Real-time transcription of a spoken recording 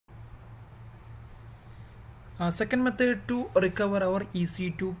Second method to recover our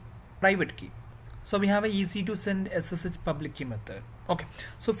EC2 private key. So we have a EC2 send SSH public key method. Okay,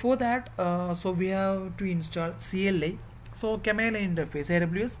 so for that, so we have to install CLI. So command line interface,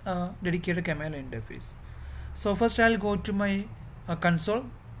 AWS dedicated command line interface. So first I'll go to my console,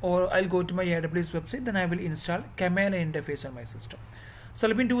 or I'll go to my AWS website. Then I will install command line interface on my system. So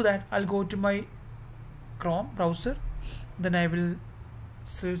let me do that. I'll go to my Chrome browser. Then I will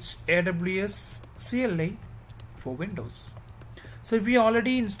search AWS CLI for Windows. So if we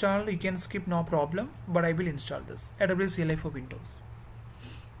already installed, you can skip, no problem, but I will install this AWS CLI for Windows.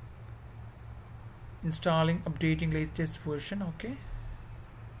 Installing, updating latest version. Okay,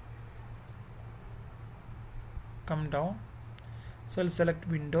 come down. So I'll select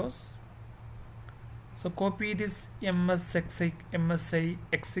Windows. So copy this MSI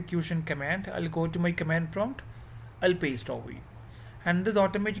execution command. I'll go to my command prompt. I'll paste over here, and this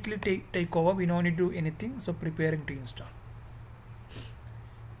automatically take over. We don't need to do anything. So preparing to install.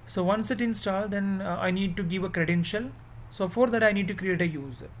 So once it installed, then I need to give a credential. So for that I need to create a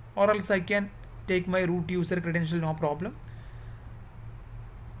user, or else I can take my root user credential, no problem.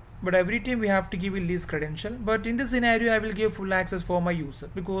 But every time we have to give a least credential. But in this scenario I will give full access for my user,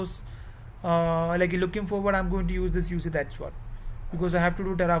 because like looking forward I'm going to use this user, that's what, because I have to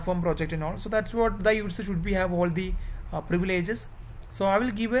do Terraform project and all. So that's what the user should be, have all the privileges. So I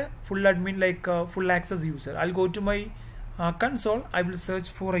will give a full admin, like full access user. I'll go to my console. I will search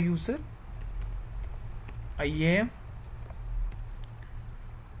for a user, IAM.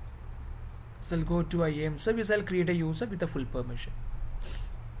 So I'll go to IAM service. I'll create a user with a full permission.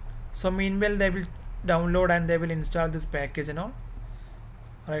 So meanwhile they will download and they will install this package and all.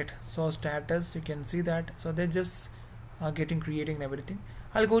 Right, so status, you can see that. So they're just creating and everything.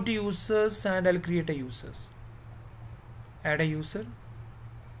 I'll go to users and I'll create a users. Add a user.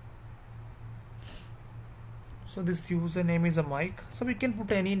 So this username is a Mike. So we can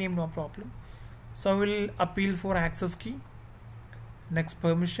put any name, no problem. So I will appeal for access key. Next,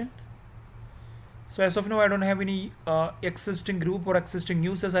 permission. So as of now I don't have any existing group or existing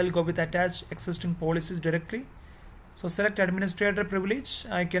users. I'll go with attach existing policies directly. So select administrator privilege.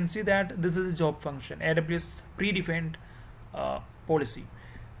 I can see that this is a job function, AWS predefined policy.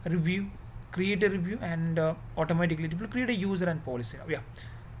 Review, create a review, and automatically it will create a user and policy now. Yeah.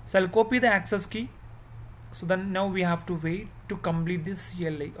 So I'll copy the access key. So then now we have to wait to complete this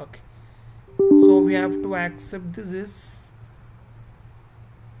CLI. Okay. So we have to accept this is.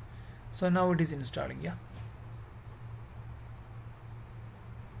 So now it is installing. Yeah.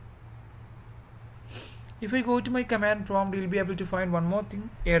 If I go to my command prompt, you will be able to find one more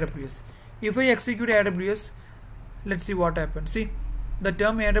thing, AWS. If I execute AWS, let's see what happens. See, the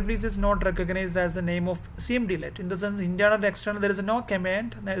term AWS is not recognized as the name of CMDLet. In the sense, internal and external, there is no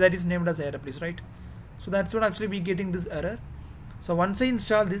command that is named as AWS, right? So that's what actually we getting this error. So once I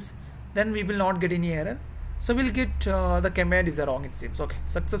install this, then we will not get any error. So we'll get the command is wrong, it seems. Okay,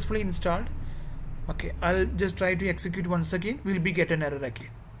 successfully installed. Okay, I'll just try to execute once again. We'll be get an error again.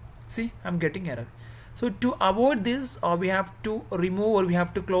 See, I'm getting error. So to avoid this, we have to remove, or we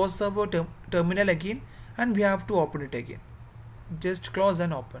have to close our terminal again, and we have to open it again. Just close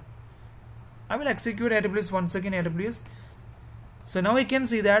and open. I will execute AWS once again, AWS. So now I can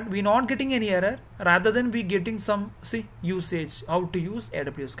see that we're not getting any error, rather than we getting some usage, how to use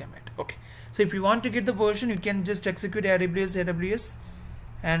AWS command. Okay. So if you want to get the version, you can just execute AWS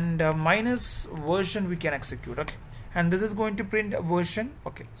and minus version we can execute. Okay. And this is going to print a version.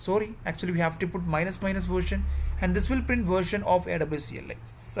 Okay, sorry, actually we have to put minus version, and this will print version of AWS CLI.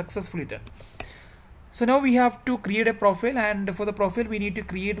 Successfully done. So now we have to create a profile, and for the profile we need to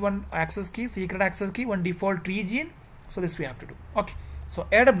create one access key, secret access key, one default region. So this we have to do. Okay, so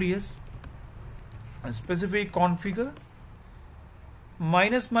AWS and specific configure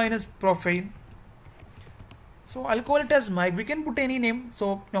minus profile. So I'll call it as Mike. We can put any name,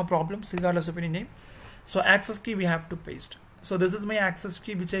 so no problems regardless of any name. So access key we have to paste. So this is my access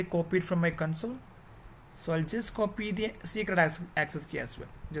key which I copied from my console. So I'll just copy the secret access key as well.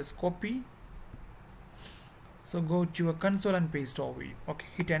 Just copy. So go to a console and paste over here. Okay,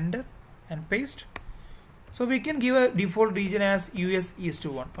 hit enter and paste. So we can give a default region as US East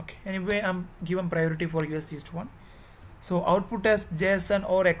 1. Okay, anyway I'm given priority for US East 1. So output as JSON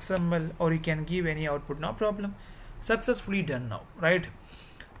or XML, or you can give any output, no problem. Successfully done now, right?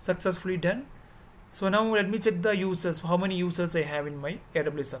 Successfully done. So now let me check the users, how many users I have in my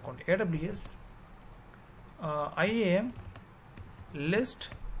AWS account. AWS IAM list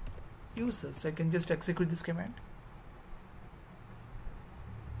users. I can just execute this command.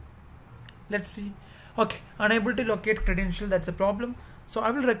 Let's see. Okay, unable to locate credential, that's a problem. So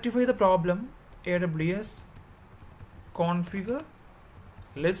I will rectify the problem. AWS configure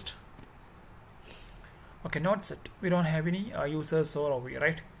list. Okay, not set, we don't have any users or over here,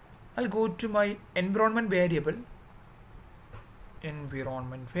 right? I'll go to my environment variable.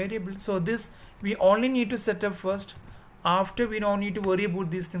 So this we only need to set up first. After, we don't need to worry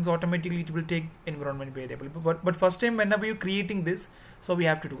about these things, automatically it will take environment variable, but first time whenever you're creating this, so we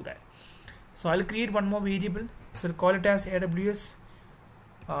have to do that. So I'll create one more variable, so I'll call it as AWS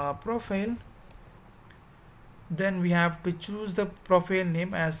profile. Then we have to choose the profile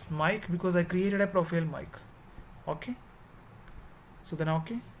name as Mike, because I created a profile Mike. Okay, so then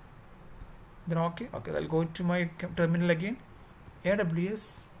okay, I'll go to my terminal again,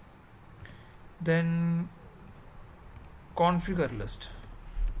 AWS, then configure list.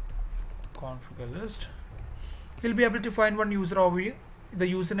 You'll be able to find one user over here. The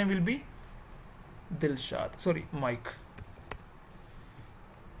username will be Mike.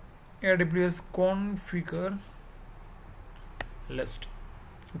 AWS configure list.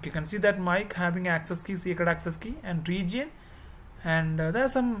 Okay, you can see that Mike having access key, secret access key, and region, and there are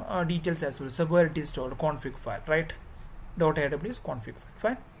some details as well. So where it is stored, config file, right? .aws config file.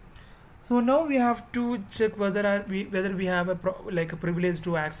 Fine. So now we have to check whether we have a privilege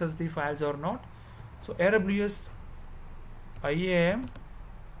to access the files or not. So AWS IAM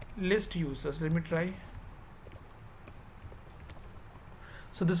list users. Let me try.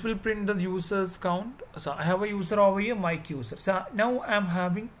 So this will print the users count. So I have a user over here, Mike user. So now I'm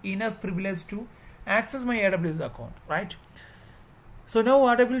having enough privilege to access my AWS account, right? So now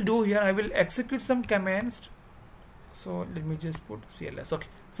what I will do here, I will execute some commands. So let me just put CLS. Okay.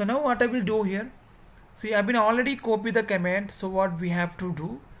 So now what I will do here, see, I've been already copy the command. So what we have to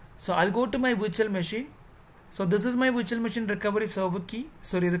do, so I'll go to my virtual machine. So this is my virtual machine recovery server key.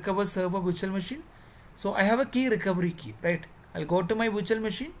 Recover server virtual machine. So I have a key recovery key, right? I'll go to my virtual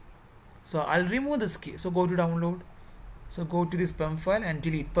machine. So I'll remove this key. So go to download. So go to this PEM file and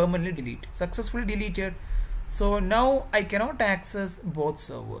delete, permanently delete. Successfully deleted. So now I cannot access both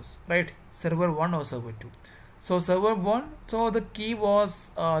servers, right? Server 1 or server 2. So server 1, so the key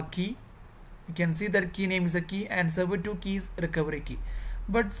was key. You can see that key name is a key, and server 2 key is recovery key.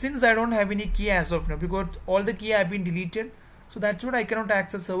 But since I don't have any key as of now, because all the key have been deleted, so that's what I cannot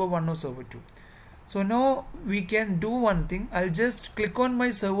access server 1 or server 2. So now we can do one thing. I'll just click on my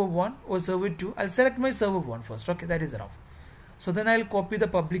server 1 or server 2. I'll select my server 1 first. Okay, that is enough. So then I'll copy the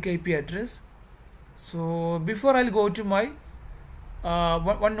public IP address. So before I'll go to my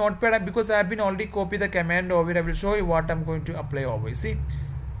one notepad, because I have been already copy the command over. I will show you what I'm going to apply over. See,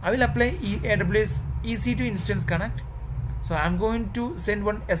 I will apply AWS EC2 instance connect. So I'm going to send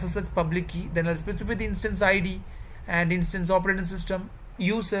one SSH public key. Then I'll specify the instance ID and instance operating system,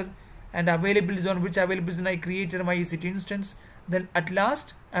 user, and available zone, which available zone I created my EC2 instance. Then at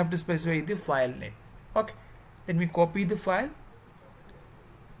last I have to specify the file name. Okay, let me copy the file.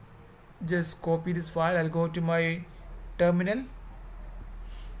 Just copy this file. I'll go to my terminal,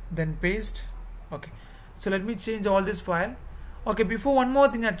 then paste. Okay, so let me change all this file. Okay, before, one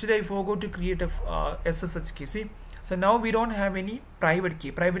more thing, actually I forgot to create a SSH key. See, so now we don't have any private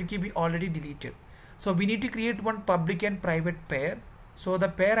key. Private key we already deleted. So we need to create one public and private pair. So the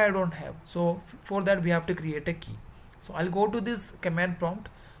pair I don't have. So for that we have to create a key. So I'll go to this command prompt.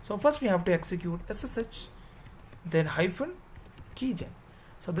 So first we have to execute SSH, then hyphen keygen.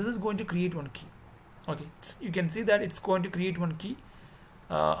 So this is going to create one key. Okay, you can see that it's going to create one key.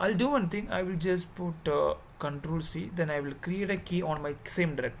 I'll do one thing. I will just put Control C. Then I will create a key on my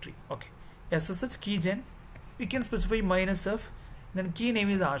same directory. Okay, SSH keygen. We can specify -f. Then key name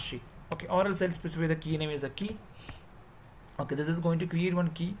is Ashiq. Okay, or else I'll specify the key name is a key. Okay, this is going to create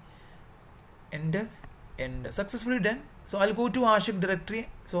one key. Enter, and successfully done. So I'll go to Ashiq directory.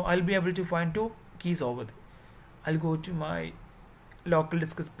 So I'll be able to find 2 keys over there. I'll go to my local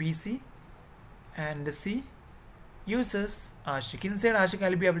disk PC and see users Ashiq. Inside Ashiq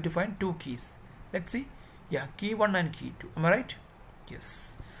I'll be able to find 2 keys. Let's see. Yeah, key 1 and key 2. Am I right?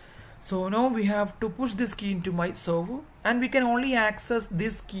 Yes. So now we have to push this key into my server, and we can only access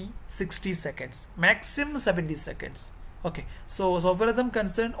this key 60 seconds, maximum 70 seconds. Okay, so far as I'm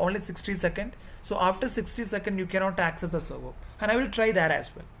concerned, only 60 seconds. So after 60 seconds you cannot access the server, and I will try that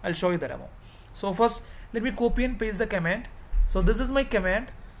as well. I'll show you that amount. So first let me copy and paste the command. So this is my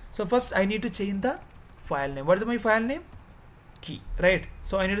command. So first I need to change the file name. What is my file name? Key, right?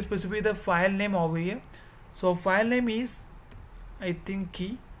 So I need to specify the file name over here. So file name is, I think,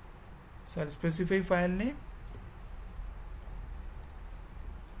 key. So I'll specify file name.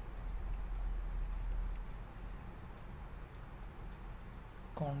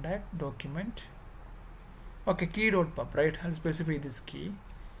 Contact document. Okay, key.pub, right? I'll specify this key.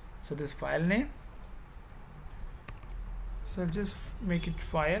 So this file name, So I'll just make it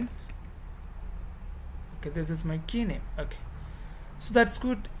file. Okay, this is my key name. Okay, so that's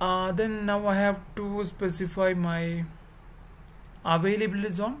good. Then now I have to specify my availability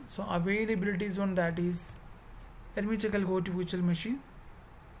zone. So availability zone, that is, let me check. I'll go to virtual machine,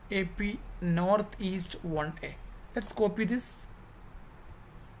 AP Northeast 1A. Let's copy this.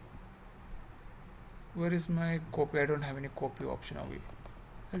 Where is my copy? I don't have any copy option over here.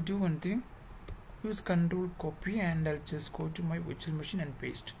 I'll do one thing, use control copy, and I'll just go to my virtual machine and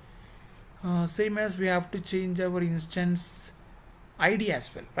paste. Same as we have to change our instance ID as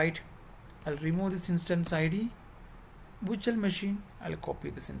well, right? I'll remove this instance ID, virtual machine, I'll copy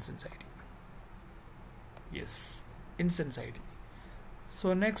this instance ID. Yes, instance ID.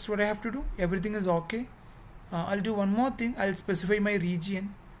 So next what I have to do, everything is okay. I'll do one more thing. I'll specify my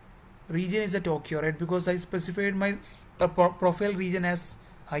region. Region is at Tokyo, right? Because I specified my profile region as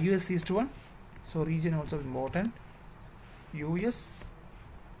US East 1. So region also important. US,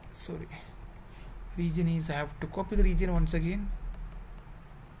 sorry, region is, I have to copy the region once again.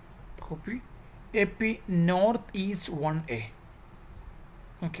 Copy AP Northeast 1A.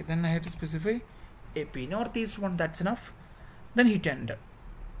 Okay, then I have to specify AP Northeast 1. That's enough. Then hit enter.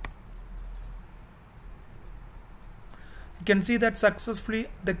 You can see that successfully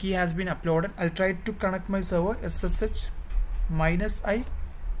the key has been uploaded. I'll try to connect my server. SSH -i,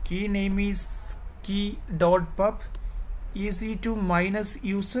 key name is key.pub, EC2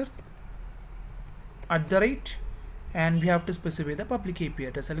 -user @ and we have to specify the public IP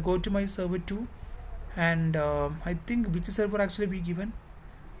address. I'll go to my server 2, and I think which server actually be given.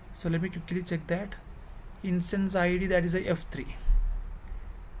 So let me quickly check that. Instance ID, that is a F3.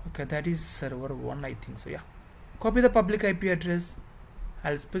 Okay, that is server 1, I think so. Yeah, copy the public IP address.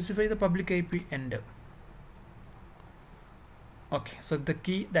 I'll specify the public IP, enter. Okay, so the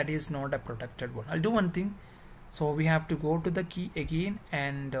key, that is not a protected one. I'll do one thing. So we have to go to the key again,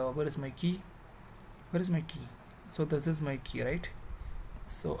 and where is my key? Where is my key? So this is my key, right?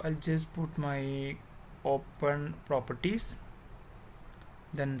 So I'll just put my open properties,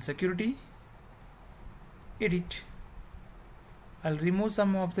 then security, edit. I'll remove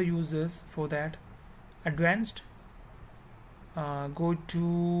some of the users. For that, advanced, go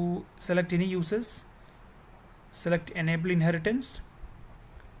to select any users, select enable inheritance,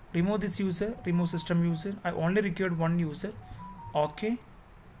 remove this user, remove system user. I only required one user. Okay,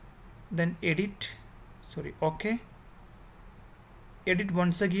 then edit, sorry, okay, edit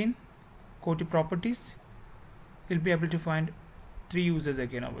once again, go to properties. You'll be able to find 3 users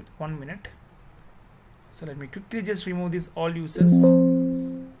again over 1 minute. So let me quickly just remove these all users,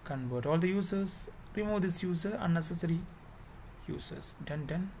 convert all the users, remove this user, unnecessary users.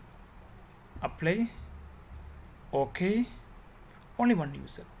 Done. Apply. Okay, only one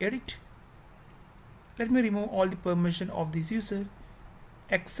user. Edit. Let me remove all the permission of this user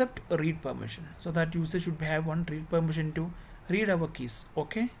except read permission. So that user should have one read permission to read our keys.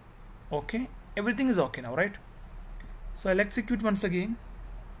 Okay, everything is okay now, right? So I'll execute once again.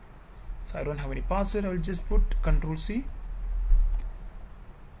 So I don't have any password. I will just put Control C.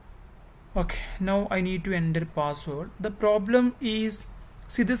 Okay, now I need to enter password. The problem is,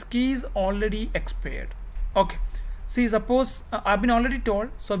 see, this key is already expired. Okay, see, suppose I've been already told,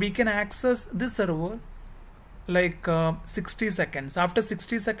 so we can access this server like 60 seconds. After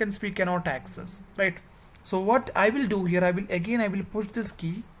 60 seconds we cannot access, right? So what I will do here, I will push this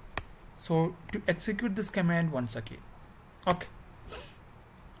key, so to execute this command once again.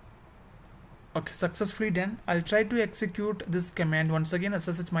 Okay, successfully done. I'll try to execute this command once again.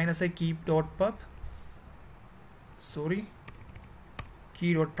 SSH -i key.pub, sorry,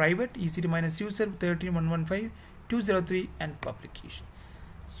 key.private, EC2 -user 13.115.203 and publication.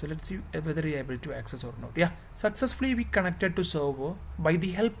 So let's see whether we are able to access or not. Yeah, successfully we connected to server by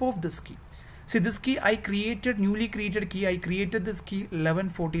the help of this key. See, this key I created, newly created key, I created this key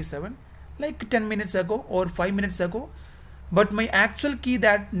 11:47, like 10 minutes ago or 5 minutes ago. But my actual key,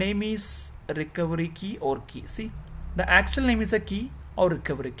 that name is recovery key or key. See, the actual name is a key or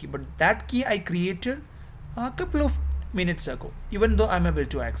recovery key, but that key I created a couple of minutes ago, even though I'm able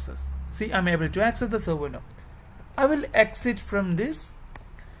to access. See, I'm able to access the server now. I will exit from this.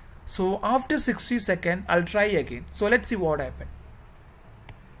 So after 60 seconds, I'll try again. So let's see what happened.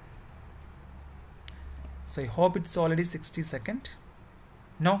 So I hope it's already 60 seconds.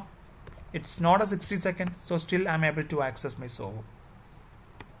 No, it's not a 60 seconds. So still I'm able to access my server.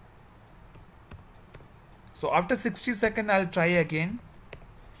 So after 60 seconds, I'll try again.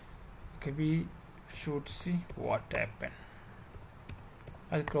 Okay, we should see what happened.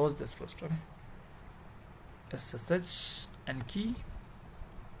 I'll close this first. Okay, SSH and key.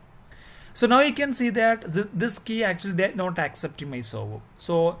 So now you can see that this key actually they're not accepting my server.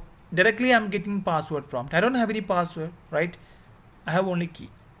 So directly I'm getting password prompt. I don't have any password, right? I have only key.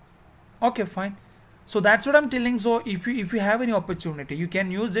 Okay, fine. So that's what I'm telling. So if you have any opportunity, you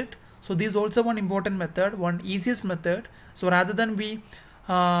can use it. So this is also one important method, one easiest method. So rather than be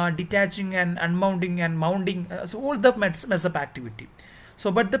detaching and unmounting and mounting, so all the mess up activity.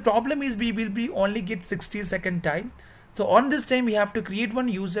 So but the problem is we will be only get 60-second time. So on this time we have to create one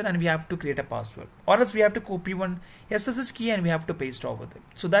user and we have to create a password, or else we have to copy one SSH key and we have to paste over them.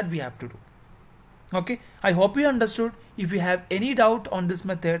 So that we have to do. Okay, I hope you understood. If you have any doubt on this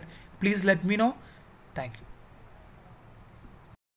method, please let me know. Thank you.